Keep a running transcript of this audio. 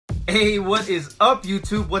Hey, what is up,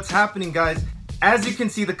 YouTube? What's happening, guys? As you can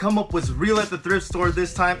see, the come up was real at the thrift store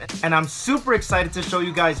this time, and I'm super excited to show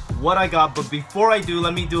you guys what I got. But before I do,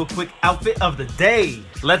 let me do a quick outfit of the day.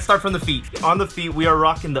 Let's start from the feet. On the feet, we are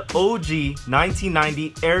rocking the OG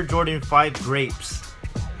 1990 Air Jordan 5 Grapes.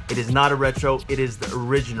 It is not a retro, it is the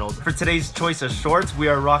original. For today's choice of shorts, we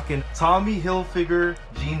are rocking Tommy Hilfiger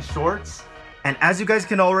jean shorts. And as you guys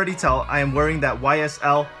can already tell, I am wearing that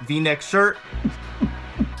YSL V-neck shirt.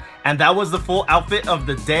 And that was the full outfit of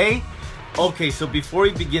the day. Okay, so before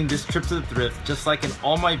we begin this trip to the thrift, just like in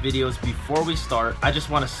all my videos, before we start, I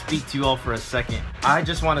just want to speak to you all for a second. I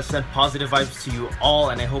just want to send positive vibes to you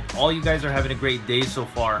all, and I hope all you guys are having a great day so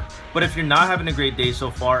far. But if you're not having a great day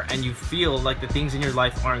so far, and you feel like the things in your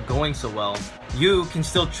life aren't going so well, you can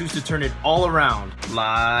still choose to turn it all around.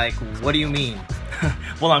 Like, what do you mean?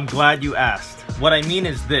 Well, I'm glad you asked. What I mean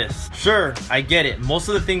is this. Sure, I get it. Most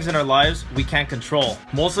of the things in our lives we can't control.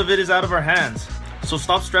 Most of it is out of our hands. So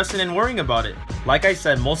stop stressing and worrying about it. Like I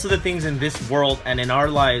said, most of the things in this world and in our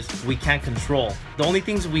lives we can't control. The only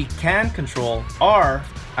things we can control are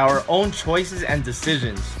our own choices and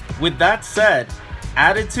decisions. With that said,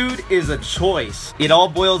 attitude is a choice. It all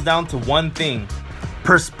boils down to one thing: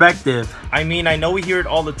 perspective. I mean, I know we hear it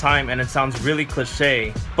all the time and it sounds really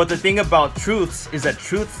cliche, but the thing about truths is that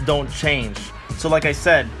truths don't change. So like I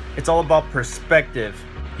said, it's all about perspective.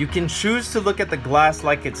 You can choose to look at the glass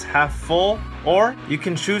like it's half full, or you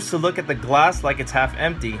can choose to look at the glass like it's half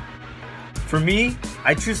empty. For me,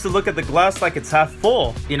 I choose to look at the glass like it's half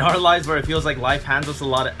full. In our lives where it feels like life hands us a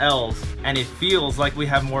lot of L's, and it feels like we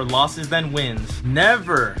have more losses than wins,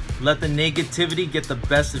 never let the negativity get the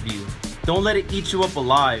best of you. Don't let it eat you up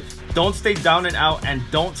alive. Don't stay down and out, and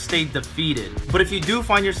don't stay defeated. But if you do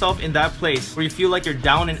find yourself in that place where you feel like you're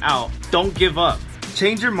down and out, don't give up.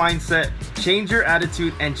 Change your mindset, change your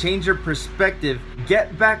attitude, and change your perspective.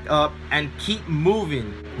 Get back up and keep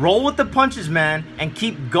moving. Roll with the punches, man, and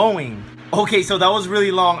keep going. Okay, so that was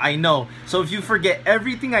really long, I know. So if you forget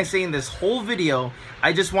everything I say in this whole video,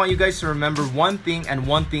 I just want you guys to remember one thing and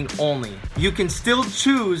one thing only. You can still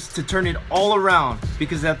choose to turn it all around,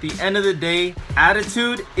 because at the end of the day,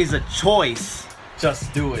 attitude is a choice.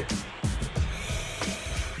 Just do it.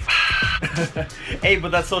 Hey,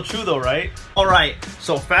 but that's so true though, right? Alright,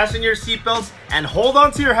 so fasten your seatbelts and hold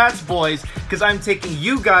on to your hats, boys, because I'm taking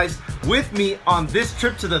you guys with me on this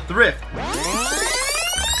trip to the thrift.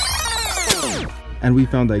 And we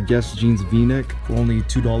found that Guess Jeans V-neck for only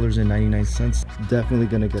 $2.99. Definitely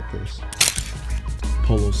gonna get this.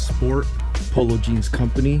 Polo Sport, Polo Jeans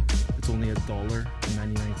Company. It's only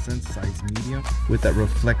 $1.99, size medium, with that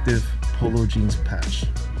reflective Polo Jeans patch.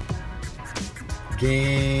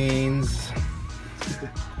 Gains.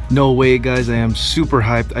 No way, guys, I am super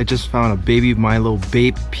hyped. I just found a Baby Milo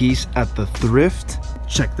BAPE piece at the thrift.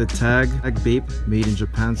 Check the tag. BAPE, made in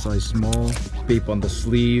Japan, size small. BAPE on the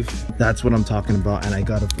sleeve. That's what I'm talking about, and I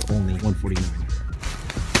got it for only $149.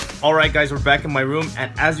 Alright guys, we're back in my room,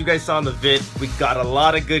 and as you guys saw in the vid, we got a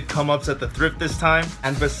lot of good come-ups at the thrift this time.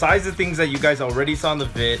 And besides the things that you guys already saw in the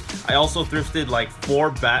vid, I also thrifted like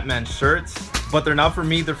 4 Batman shirts. But they're not for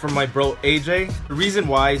me, they're for my bro AJ. The reason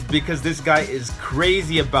why is because this guy is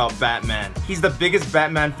crazy about Batman. He's the biggest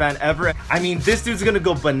Batman fan ever. I mean, this dude's gonna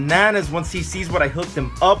go bananas once he sees what I hooked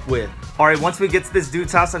him up with. Alright, once we get to this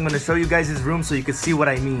dude's house, I'm gonna show you guys his room so you can see what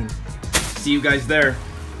I mean. See you guys there.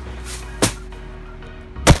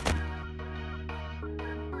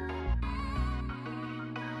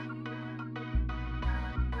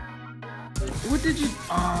 What did you...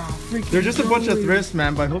 Oh, freaking They're just a bunch of thrifts,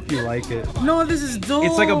 man, but I hope you like it. No, this is dope.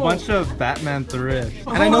 It's like a bunch of Batman thrift.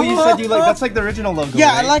 And I know you said you like, that's like the original logo,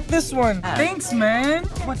 yeah, right? I like this one. Thanks, man.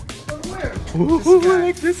 What? Ooh, I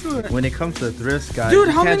like this one. When it comes to thrifts, guys, dude,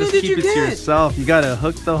 you how can't many just did keep you it get? to yourself. You gotta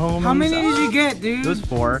hook the homies. How many did you get, dude? It was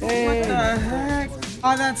 4. Hey. What the heck?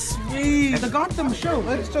 Oh, that's sweet. The Gotham show.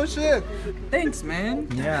 Let's show shit. Thanks, man.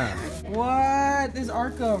 Yeah. What? This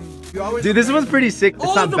Arkham. Dude, this one's pretty sick.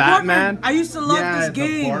 It's not the Batman. Bartman. I used to love this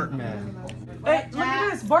game. The Bartman. Hey, look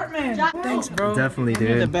at this, Bartman. Thanks, bro. Definitely, dude.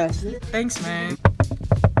 You're the best. Thanks, man.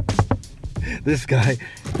 This guy.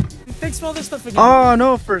 Thanks for all this stuff again. Oh,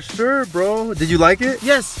 no, for sure, bro. Did you like it?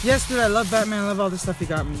 Yes, dude. I love Batman. I love all the stuff you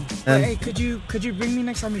got me. But, hey, could you bring me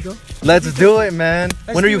next time you go? Let's do it, man.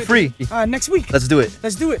 When are you free? Next week. Let's do it.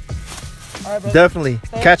 Let's do it. All right, bro. Definitely.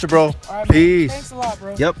 Catch it, bro. Right, peace. Thanks a lot,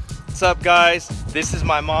 bro. Yep. What's up, guys? This is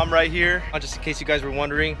my mom right here. Just in case you guys were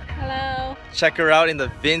wondering. Hello. Check her out in the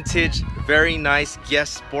vintage, very nice Guess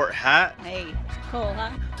Sport hat. Hey, cool, huh?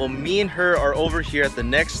 Well, me and her are over here at the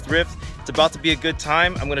next thrift. It's about to be a good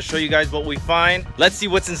time. I'm gonna show you guys what we find. Let's see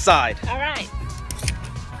what's inside. All right.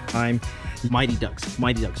 Time. Mighty Ducks,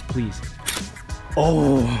 please.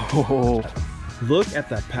 Oh, look at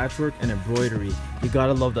that patchwork and embroidery. You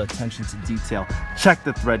gotta love the attention to detail. Check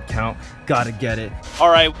the thread count, gotta get it. All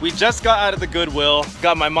right, we just got out of the Goodwill.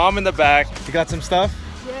 Got my mom in the back. You got some stuff?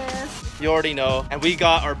 Yes. You already know. And we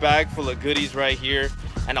got our bag full of goodies right here.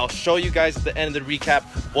 And I'll show you guys at the end of the recap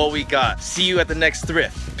what we got. See you at the next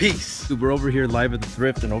thrift. Peace. We're over here live at the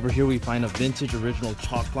thrift, and over here we find a vintage original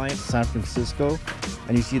chalk line, San Francisco.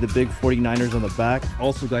 And you see the big 49ers on the back.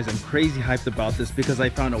 Also guys, I'm crazy hyped about this because I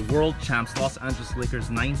found a World Champs Los Angeles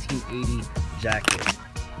Lakers 1980 jacket.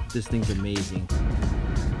 This thing's amazing.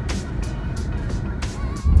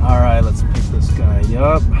 All right, let's pick this guy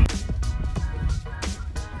up.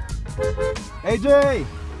 Hey Jay!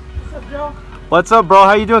 What's up, Joe? What's up, bro?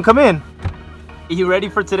 How you doing? Come in. Are you ready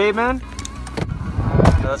for today, man?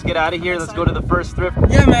 Now let's get out of here. Let's go to the first thrift.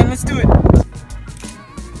 Yeah, man, let's do it.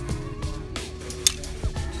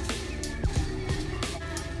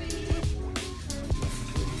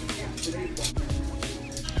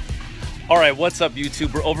 All right, what's up,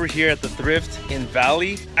 YouTube? We're over here at the thrift in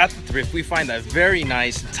Valley. At the thrift, we find that very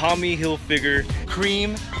nice Tommy Hilfiger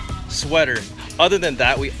cream sweater. Other than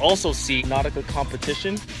that, we also see Nautica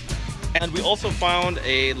competition. And we also found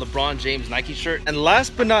a LeBron James Nike shirt. And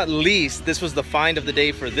last but not least, this was the find of the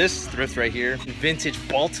day for this thrift right here. Vintage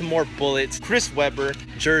Baltimore Bullets, Chris Webber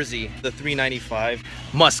jersey, the $3.95.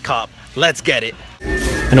 Must cop. Let's get it.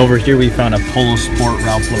 And over here we found a Polo Sport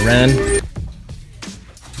Ralph Lauren.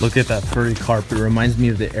 Look at that furry carpet. It reminds me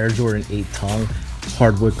of the Air Jordan 8 tongue.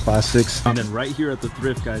 Hardwood classics. And then right here at the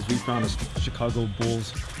thrift, guys, we found a Chicago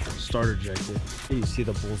Bulls starter jacket. You see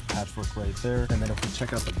the Bulls patchwork right there. And then if we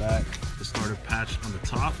check out the back, the starter patch on the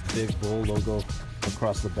top, big Bull logo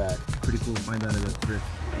across the back. Pretty cool to find that at the thrift.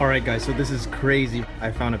 All right, guys, so this is crazy.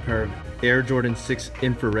 I found a pair of Air Jordan 6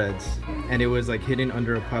 infrareds, and it was like hidden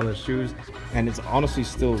under a pile of shoes, and it's honestly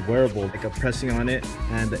still wearable. Like I'm pressing on it,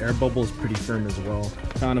 and the air bubble is pretty firm as well.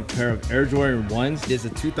 Found a pair of Air Jordan 1s. It is a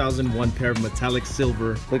 2001 pair of metallic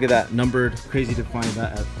silver. Look at that, numbered. Crazy to find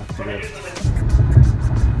that at a thrift.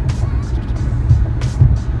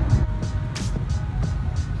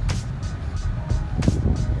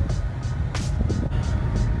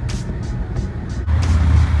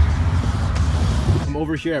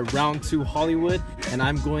 Over here at Round 2 Hollywood, and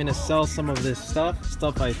I'm going to sell some of this stuff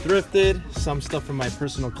I thrifted, some stuff from my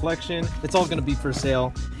personal collection. It's all going to be for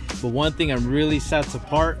sale, but one thing I'm really sad to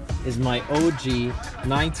part is my OG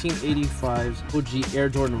 1985's OG Air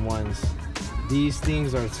Jordan 1s. These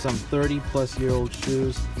things are some 30-plus-year-old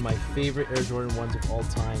shoes, my favorite Air Jordan 1s of all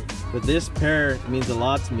time. But this pair means a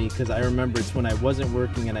lot to me because I remember it's when I wasn't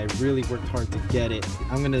working and I really worked hard to get it.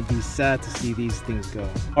 I'm gonna be sad to see these things go.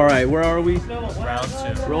 All right, where are we?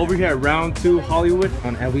 Round 2. We're over here at Round 2 Hollywood,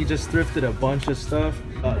 and we just thrifted a bunch of stuff.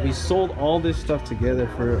 We sold all this stuff together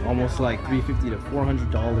for almost like $350 to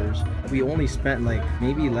 $400. We only spent like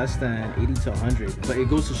maybe less than 80 to 100, but it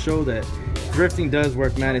goes to show that thrifting does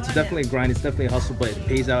work, man. It's definitely a grind, it's definitely a hustle, but it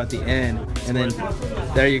pays out at the end. And then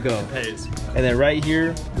there you go. It pays. And then right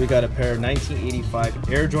here we got a pair of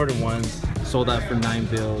 1985 Air Jordan 1s, sold out for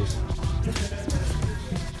 $9 bills.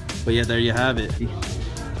 But yeah, there you have it.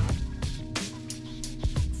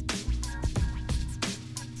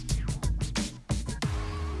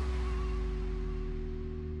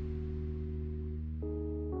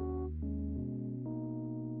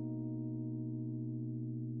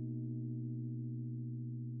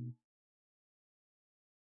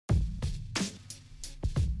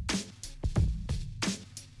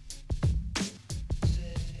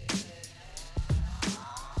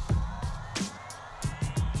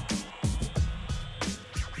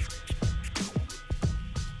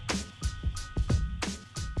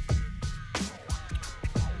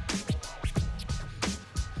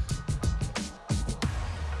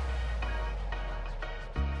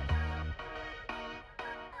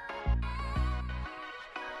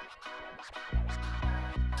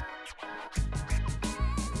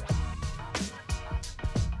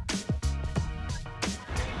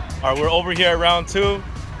 All right, we're over here at Round 2.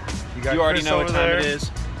 You already know what time it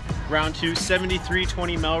is. Round 2,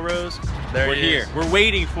 7320 Melrose. We're here. We're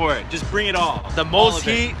waiting for it. Just bring it all. The most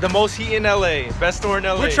heat in LA. Best store in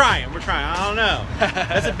LA. We're trying. I don't know.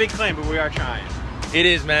 That's a big claim, but we are trying. It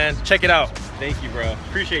is, man. Check it out. Thank you, bro.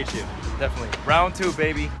 Appreciate you. Definitely. Round 2,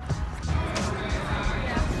 baby.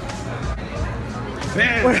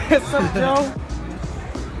 Man. What's up, Joe?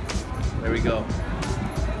 There we go.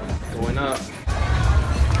 Going up.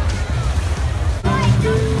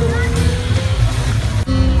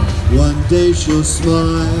 One day she'll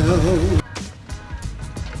smile.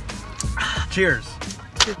 Cheers.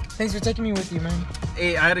 Thanks for taking me with you, man.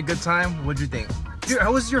 Hey, I had a good time. What'd you think? Dude,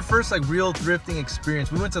 how was your first like real thrifting experience?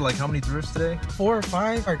 We went to like how many thrifts today? 4 or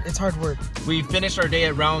 5. It's hard work. We finished our day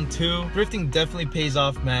at round 2. Thrifting definitely pays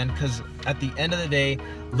off, man, because at the end of the day,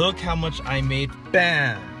 look how much I made.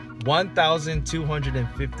 Bam!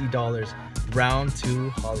 $1,250. Round 2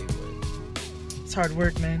 Hollywood. It's hard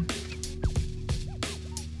work, man.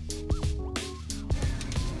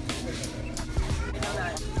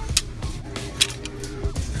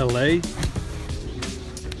 LA.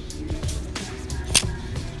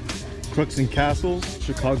 Crooks and Castles,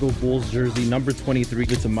 Chicago Bulls jersey, number 23.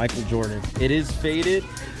 It's a Michael Jordan. It is faded,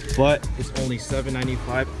 but it's only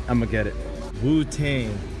 $7.95. I'm gonna get it.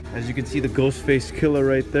 Wu-Tang. As you can see, the Ghostface Killer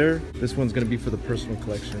right there. This one's gonna be for the personal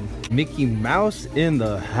collection. Mickey Mouse in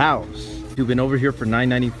the house. You've been over here for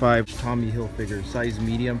 $9.95. Tommy Hilfiger, size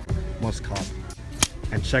medium, must cop.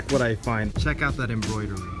 And check what I find. Check out that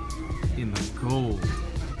embroidery in the gold.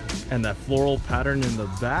 And that floral pattern in the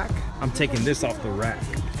back. I'm taking this off the rack.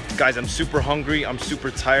 Guys, I'm super hungry. I'm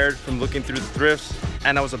super tired from looking through the thrifts.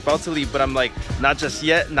 And I was about to leave, but I'm like, not just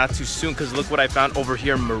yet, not too soon, because look what I found over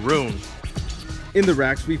here in maroon. In the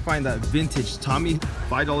racks, we find that vintage Tommy,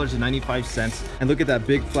 $5.95. And look at that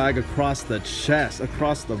big flag across the chest,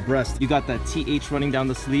 across the breast. You got that TH running down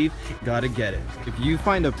the sleeve, gotta get it. If you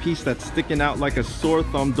find a piece that's sticking out like a sore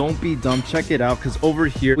thumb, don't be dumb, check it out, because over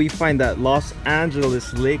here, we find that Los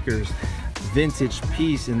Angeles Lakers vintage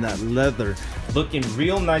piece in that leather. Looking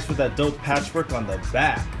real nice with that dope patchwork on the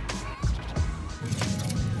back.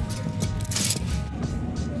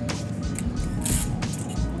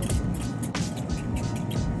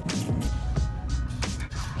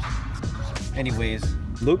 Anyways,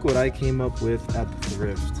 look what I came up with at the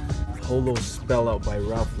thrift. Polo Spell Out by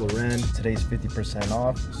Ralph Lauren. Today's 50%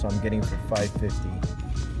 off, so I'm getting for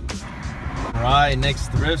 $5.50. All right,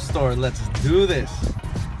 next thrift store. Let's do this.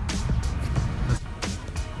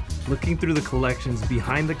 Looking through the collections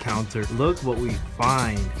behind the counter, look what we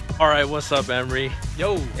find. All right, what's up, Emery?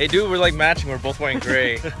 Yo. Hey, dude, we're like matching. We're both wearing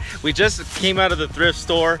gray. We just came out of the thrift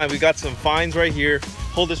store and we got some finds right here.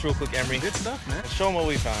 Hold this real quick, Emery. Good stuff, man. Show them what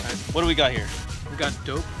we found. What do we got here? We got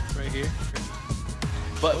dope right here.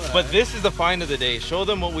 But this is the find of the day. Show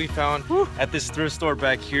them what we found at this thrift store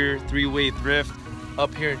back here. 3-way thrift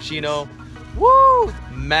up here in Chino. Woo!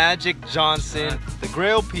 Magic Johnson, the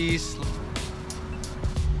Grail piece.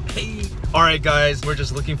 Hey. All right, guys, we're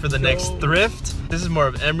just looking for the next thrift. This is more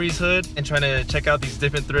of Emery's hood and trying to check out these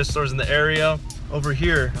different thrift stores in the area. Over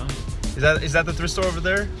here, is that the thrift store over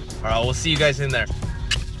there? All right, we'll see you guys in there.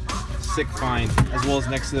 Sick find, as well as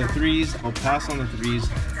next to the threes. I'll pass on the threes,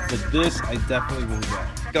 but this I definitely will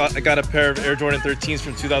get. I got a pair of Air Jordan 13s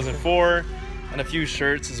from 2004 and a few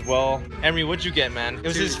shirts as well. Emery, what'd you get, man? It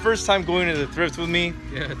was his first time going to the thrift with me.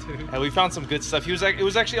 Yeah, dude. And we found some good stuff. It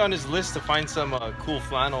was actually on his list to find some cool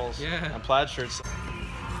flannels and plaid shirts.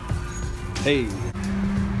 Hey.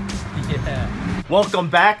 Yeah. Welcome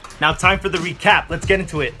back. Now time for the recap. Let's get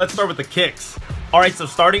into it. Let's start with the kicks. All right, so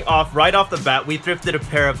starting off right off the bat, we thrifted a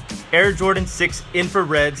pair of Air Jordan 6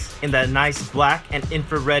 infrareds in that nice black and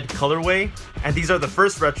infrared colorway. And these are the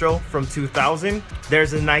first retro from 2000.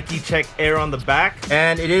 There's a Nike Check Air on the back,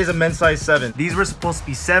 and it is a men's size 7. These were supposed to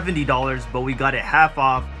be $70, but we got it half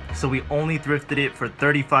off, so we only thrifted it for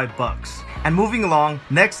 35 bucks. And moving along,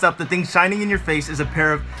 next up, the thing shining in your face is a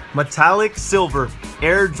pair of metallic silver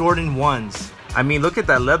Air Jordan 1s. I mean, look at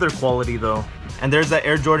that leather quality though. And there's that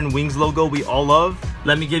Air Jordan Wings logo we all love.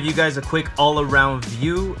 Let me give you guys a quick all-around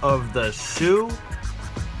view of the shoe.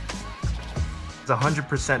 It's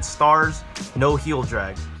 100% stars, no heel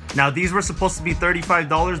drag. Now these were supposed to be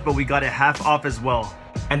 $35, but we got it half off as well.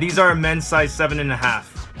 And these are a men's size 7.5.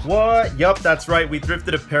 What? Yup, that's right. We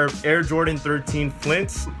thrifted a pair of Air Jordan 13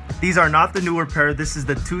 Flints. These are not the newer pair. This is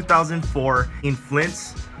the 2004 in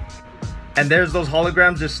Flints. And there's those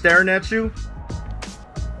holograms just staring at you.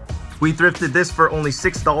 We thrifted this for only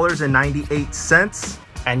 $6.98.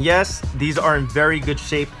 And yes, these are in very good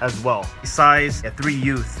shape as well. Size 3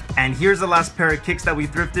 youth. And here's the last pair of kicks that we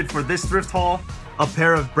thrifted for this thrift haul. A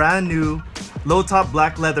pair of brand new low top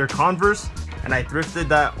black leather Converse. And I thrifted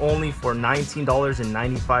that only for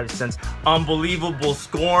 $19.95. Unbelievable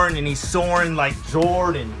scoring, and he's soaring like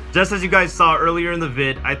Jordan. Just as you guys saw earlier in the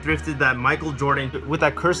vid, I thrifted that Michael Jordan with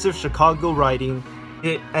that cursive Chicago writing.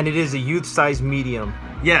 And it is a youth size medium.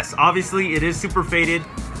 Yes, obviously it is super faded,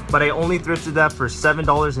 but I only thrifted that for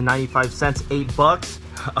 $7.95, 8 bucks.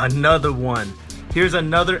 Another one. Here's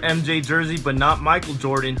another MJ jersey, but not Michael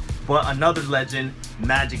Jordan, but another legend,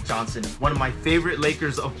 Magic Johnson. One of my favorite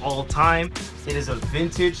Lakers of all time. It is a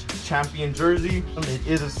vintage champion jersey. It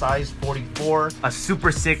is a size 44, a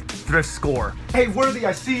super sick thrift score. Hey, Worthy,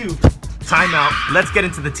 I see you. time out. Let's get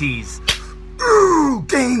into the tees. Ooh,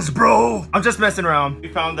 gains, bro. I'm just messing around. We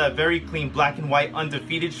found that very clean black and white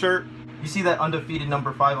undefeated shirt. You see that undefeated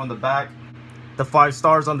number 5 on the back, the 5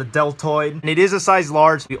 stars on the deltoid, and it is a size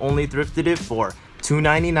large. We only thrifted it for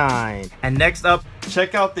 $2.99. And next up,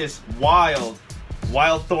 check out this wild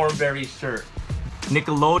Thornberry shirt.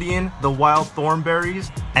 Nickelodeon, the wild Thornberries.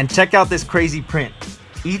 And check out this crazy print.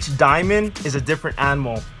 Each diamond is a different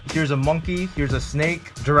animal. Here's a monkey, here's a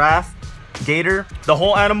snake, giraffe, gator, the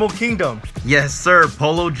whole animal kingdom. Yes sir,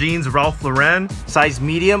 polo jeans, Ralph Lauren, size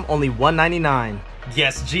medium, only $1.99.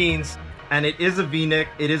 Yes, jeans. And it is a v-neck,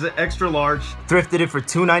 it is an extra large. Thrifted it for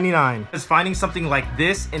 $2.99. Because finding something like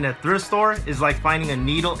this in a thrift store is like finding a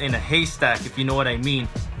needle in a haystack, if you know what I mean.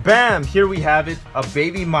 Bam, here we have it, a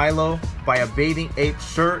Baby Milo by a Bathing Ape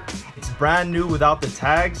shirt. It's brand new without the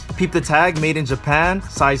tags. Peep the tag, made in Japan,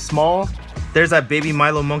 size small. There's that Baby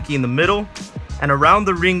Milo monkey in the middle. And around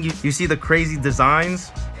the ring, you see the crazy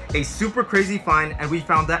designs. A super crazy find, and we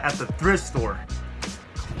found that at the thrift store.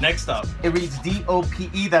 Next up, it reads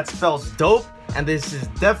D-O-P-E, that spells dope. And this is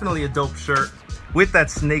definitely a dope shirt with that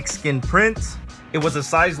snakeskin print. It was a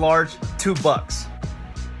size large, $2.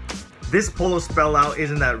 This polo spell out is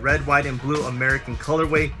in that red, white, and blue American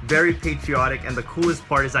colorway. Very patriotic, and the coolest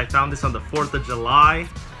part is I found this on the 4th of July.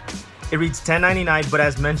 It reads $10.99, but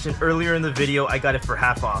as mentioned earlier in the video, I got it for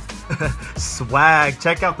half off. Swag,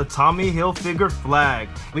 check out the Tommy Hilfiger flag.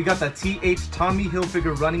 We got that TH Tommy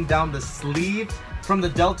Hilfiger running down the sleeve, from the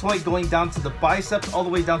deltoid going down to the biceps, all the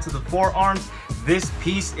way down to the forearms. This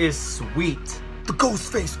piece is sweet. The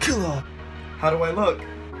Ghostface Killer. How do I look?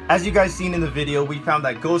 As you guys seen in the video, we found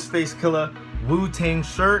that Ghostface Killer Wu-Tang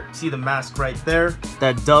shirt. See the mask right there.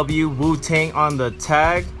 That W Wu-Tang on the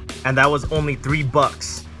tag. And that was only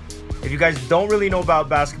 $3. If you guys don't really know about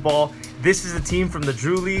basketball, this is a team from the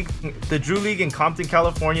Drew League. The Drew League in Compton,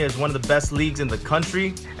 California is one of the best leagues in the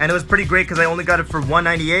country. And it was pretty great because I only got it for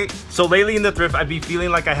 $1.98. So lately in the thrift, I be feeling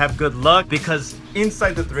like I have good luck because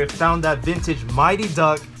inside the thrift, found that vintage Mighty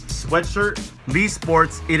Duck sweatshirt, Lee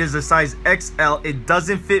Sports. It is a size XL. It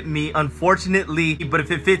doesn't fit me, unfortunately, but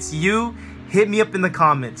if it fits you, hit me up in the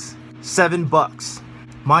comments. $7.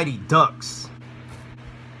 Mighty Ducks.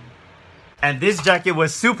 And this jacket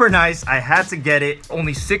was super nice. I had to get it.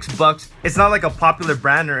 Only $6. It's not like a popular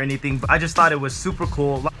brand or anything, but I just thought it was super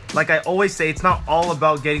cool. Like I always say, it's not all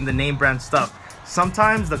about getting the name brand stuff.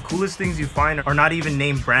 Sometimes the coolest things you find are not even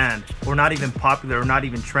name brand, or not even popular, or not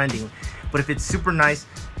even trending. But if it's super nice,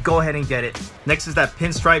 go ahead and get it. Next is that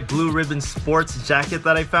pinstripe blue ribbon sports jacket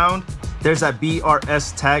that I found. There's that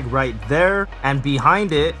BRS tag right there. And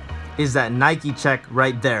behind it is that Nike check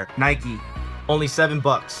right there. Nike, only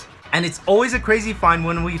 $7. And it's always a crazy find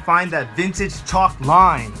when we find that vintage chalk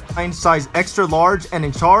line. Size extra large and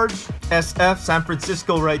in charge. SF San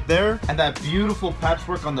Francisco right there. And that beautiful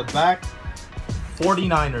patchwork on the back.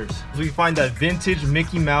 49ers. We find that vintage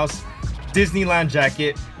Mickey Mouse Disneyland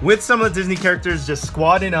jacket with some of the Disney characters just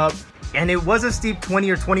squatting up. And it was a steep $20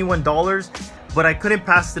 or $21, but I couldn't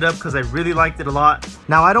pass it up because I really liked it a lot.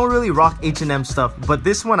 Now, I don't really rock H&M stuff, but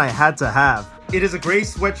this one I had to have. It is a gray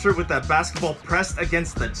sweatshirt with that basketball pressed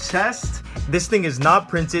against the chest. This thing is not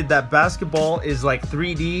printed. That basketball is like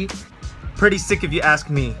 3D. Pretty sick if you ask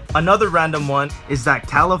me. Another random one is that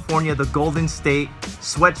California, the Golden State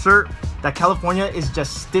sweatshirt. That California is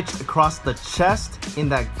just stitched across the chest in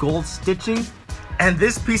that gold stitching. And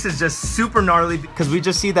this piece is just super gnarly because we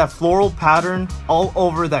just see that floral pattern all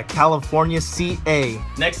over that California CA.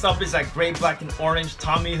 Next up is that gray, black, and orange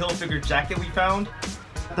Tommy Hilfiger jacket we found.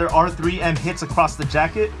 There are 3M hits across the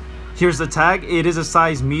jacket. Here's the tag. It is a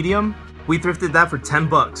size medium. We thrifted that for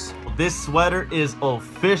 $10. This sweater is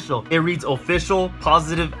official. It reads official,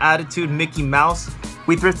 positive attitude Mickey Mouse.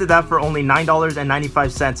 We thrifted that for only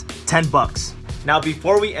 $9.95, $10. Now,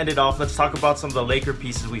 before we end it off, let's talk about some of the Laker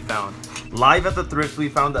pieces we found. Live at the thrift, we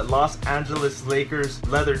found that Los Angeles Lakers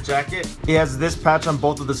leather jacket. It has this patch on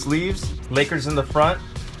both of the sleeves. Lakers in the front,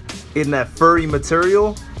 in that furry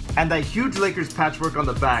material. And that huge Lakers patchwork on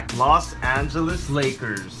the back. Los Angeles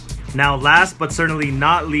Lakers. Now, last but certainly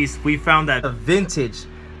not least, we found that a vintage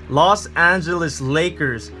Los Angeles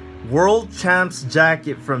Lakers World Champs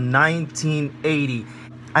jacket from 1980.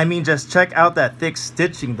 I mean, just check out that thick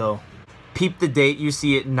stitching though. Peep the date, you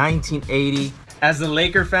see it, 1980. As the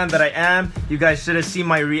Laker fan that I am, you guys should have seen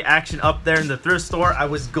my reaction up there in the thrift store. I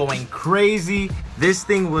was going crazy. This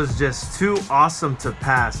thing was just too awesome to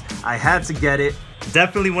pass. I had to get it.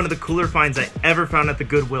 Definitely one of the cooler finds I ever found at the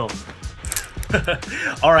Goodwill.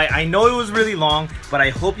 Alright, I know it was really long, but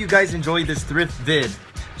I hope you guys enjoyed this thrift vid.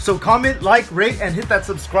 So comment, like, rate, and hit that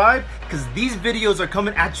subscribe, because these videos are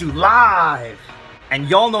coming at you live. And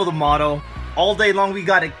y'all know the motto, all day long we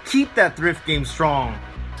gotta keep that thrift game strong.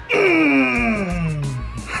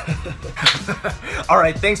 All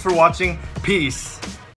right, thanks for watching. Peace.